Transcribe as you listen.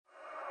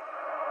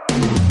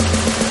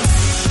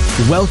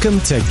Welcome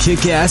to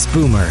Kickass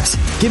Boomers,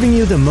 giving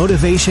you the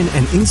motivation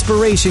and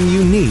inspiration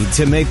you need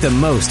to make the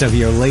most of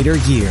your later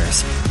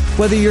years.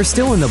 Whether you're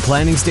still in the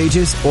planning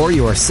stages or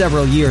you're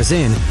several years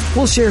in,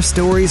 we'll share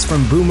stories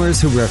from boomers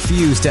who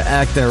refuse to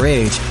act their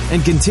age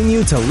and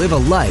continue to live a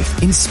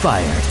life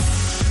inspired.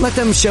 Let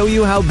them show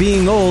you how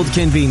being old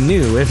can be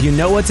new if you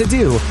know what to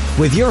do,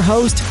 with your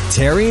host,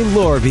 Terry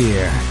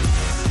Lorbeer.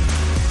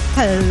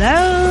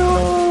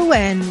 Hello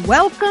and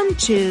welcome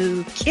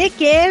to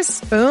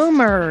Kickass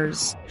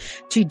Boomers.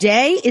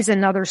 Today is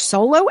another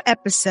solo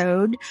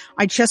episode.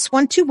 I just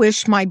want to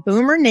wish my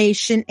Boomer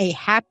Nation a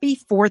happy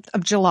 4th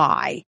of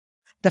July.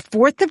 The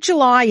 4th of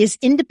July is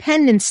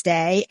Independence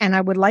Day, and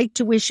I would like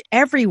to wish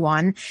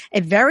everyone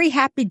a very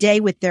happy day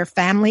with their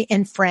family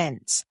and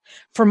friends.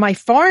 For my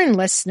foreign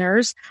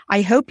listeners,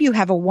 I hope you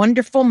have a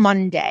wonderful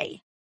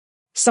Monday.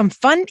 Some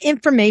fun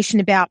information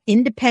about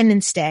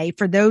Independence Day.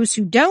 For those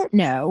who don't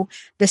know,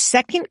 the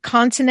Second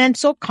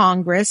Continental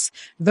Congress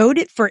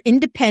voted for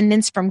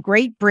independence from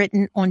Great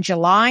Britain on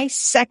July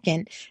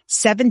 2nd,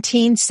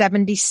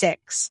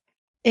 1776.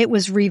 It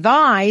was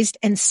revised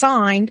and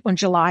signed on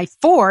July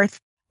 4th,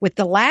 with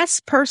the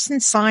last person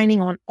signing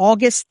on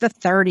August the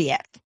 30th.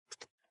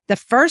 The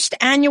first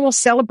annual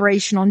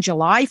celebration on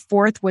July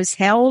 4th was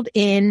held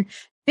in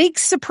big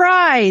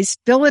surprise,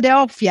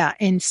 Philadelphia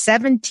in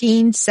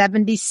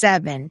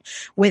 1777,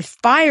 with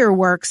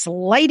fireworks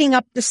lighting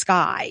up the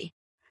sky.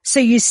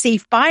 So you see,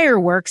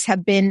 fireworks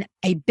have been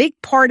a big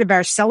part of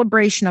our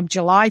celebration of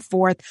July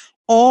 4th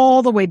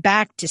all the way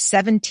back to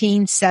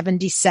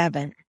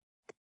 1777.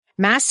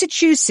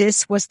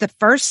 Massachusetts was the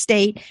first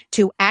state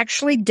to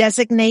actually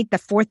designate the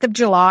 4th of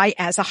July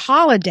as a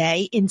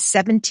holiday in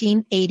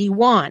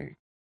 1781.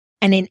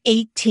 And in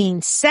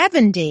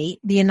 1870,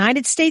 the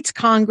United States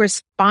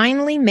Congress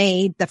finally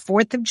made the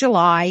 4th of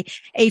July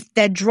a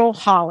federal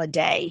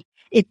holiday.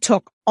 It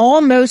took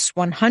almost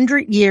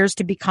 100 years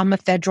to become a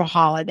federal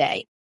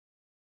holiday.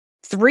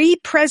 3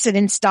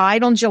 presidents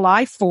died on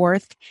July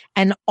 4th,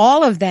 and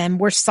all of them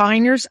were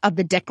signers of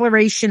the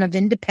Declaration of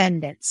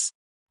Independence.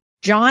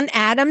 John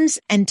Adams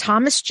and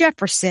Thomas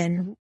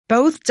Jefferson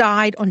both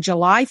died on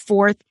July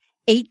 4th,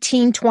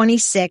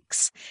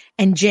 1826,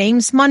 and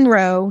James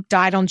Monroe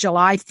died on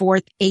July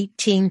 4th,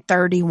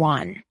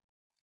 1831.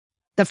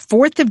 The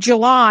 4th of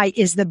July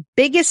is the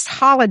biggest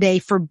holiday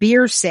for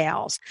beer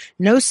sales.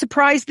 No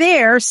surprise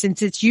there,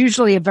 since it's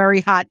usually a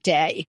very hot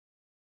day.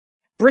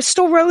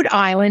 Bristol, Rhode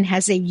Island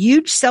has a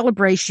huge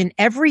celebration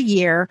every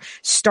year,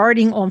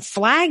 starting on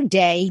Flag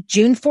Day,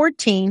 June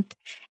 14th,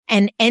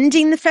 and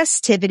ending the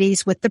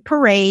festivities with the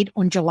parade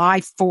on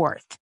July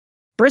 4th.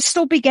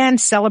 Bristol began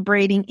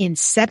celebrating in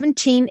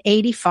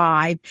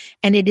 1785,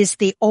 and it is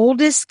the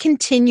oldest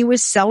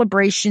continuous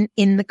celebration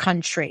in the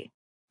country.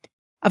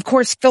 Of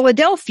course,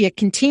 Philadelphia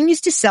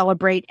continues to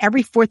celebrate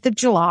every 4th of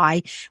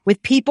July,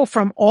 with people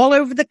from all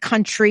over the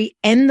country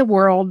and the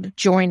world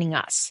joining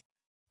us.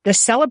 The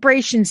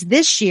celebrations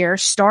this year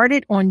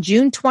started on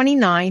June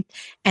 29th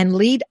and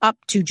lead up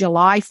to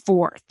July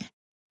 4th.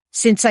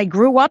 Since I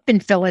grew up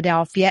in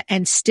Philadelphia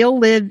and still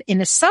live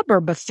in a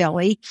suburb of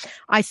Philly,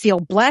 I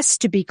feel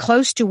blessed to be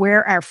close to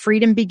where our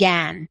freedom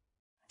began.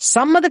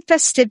 Some of the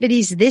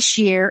festivities this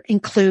year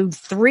include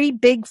 3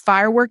 big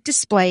firework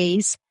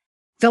displays.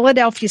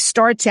 Philadelphia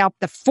starts out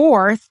the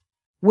 4th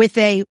with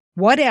a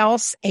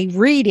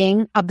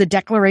reading of the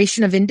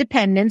Declaration of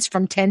Independence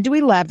from 10 to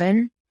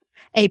 11,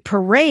 a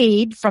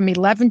parade from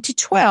 11 to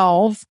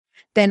 12,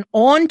 then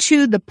on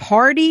to the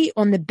party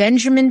on the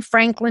Benjamin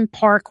Franklin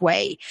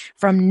Parkway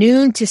from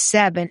noon to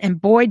 7,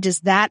 and boy, does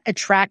that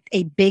attract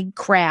a big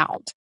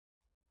crowd.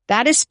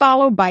 That is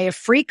followed by a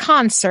free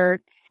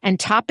concert and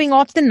topping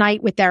off the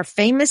night with our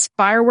famous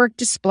firework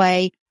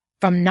display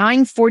from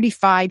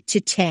 9:45 to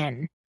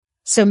 10.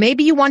 So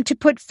maybe you want to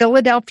put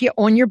Philadelphia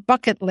on your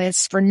bucket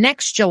list for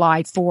next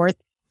July 4th,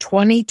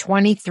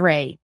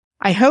 2023.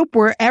 I hope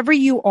wherever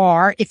you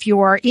are, if you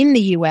are in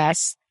the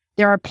U.S.,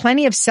 there are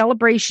plenty of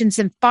celebrations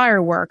and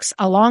fireworks,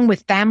 along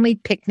with family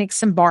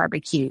picnics and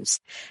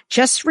barbecues.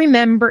 Just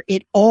remember,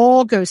 it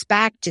all goes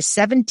back to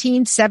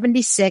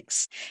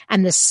 1776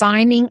 and the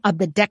signing of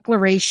the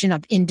Declaration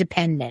of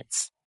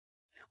Independence.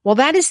 Well,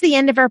 that is the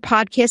end of our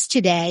podcast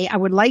today. I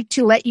would like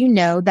to let you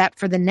know that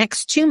for the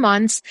next 2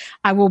 months,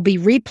 I will be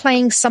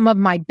replaying some of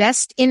my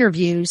best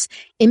interviews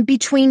in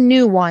between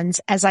new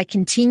ones as I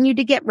continue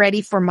to get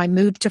ready for my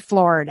move to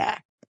Florida.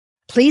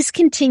 Please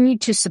continue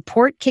to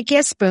support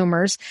Kickass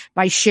Boomers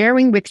by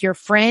sharing with your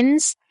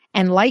friends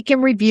and like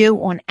and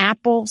review on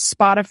Apple,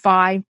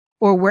 Spotify,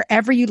 or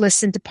wherever you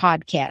listen to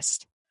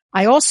podcasts.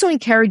 I also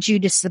encourage you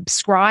to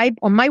subscribe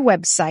on my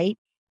website,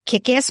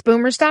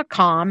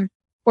 kickassboomers.com,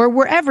 or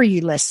wherever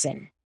you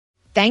listen.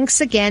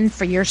 Thanks again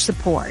for your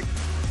support.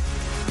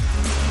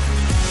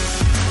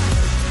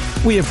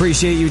 We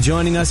appreciate you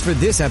joining us for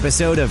this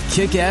episode of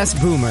Kickass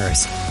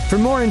Boomers. For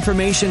more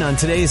information on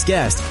today's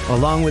guest,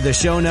 along with the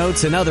show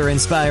notes and other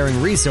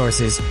inspiring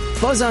resources,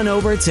 buzz on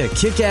over to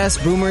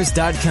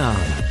kickassboomers.com.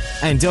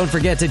 And don't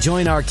forget to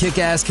join our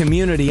Kickass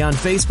community on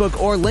Facebook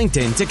or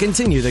LinkedIn to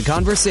continue the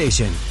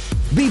conversation.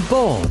 Be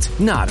bold,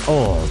 not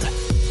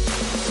old.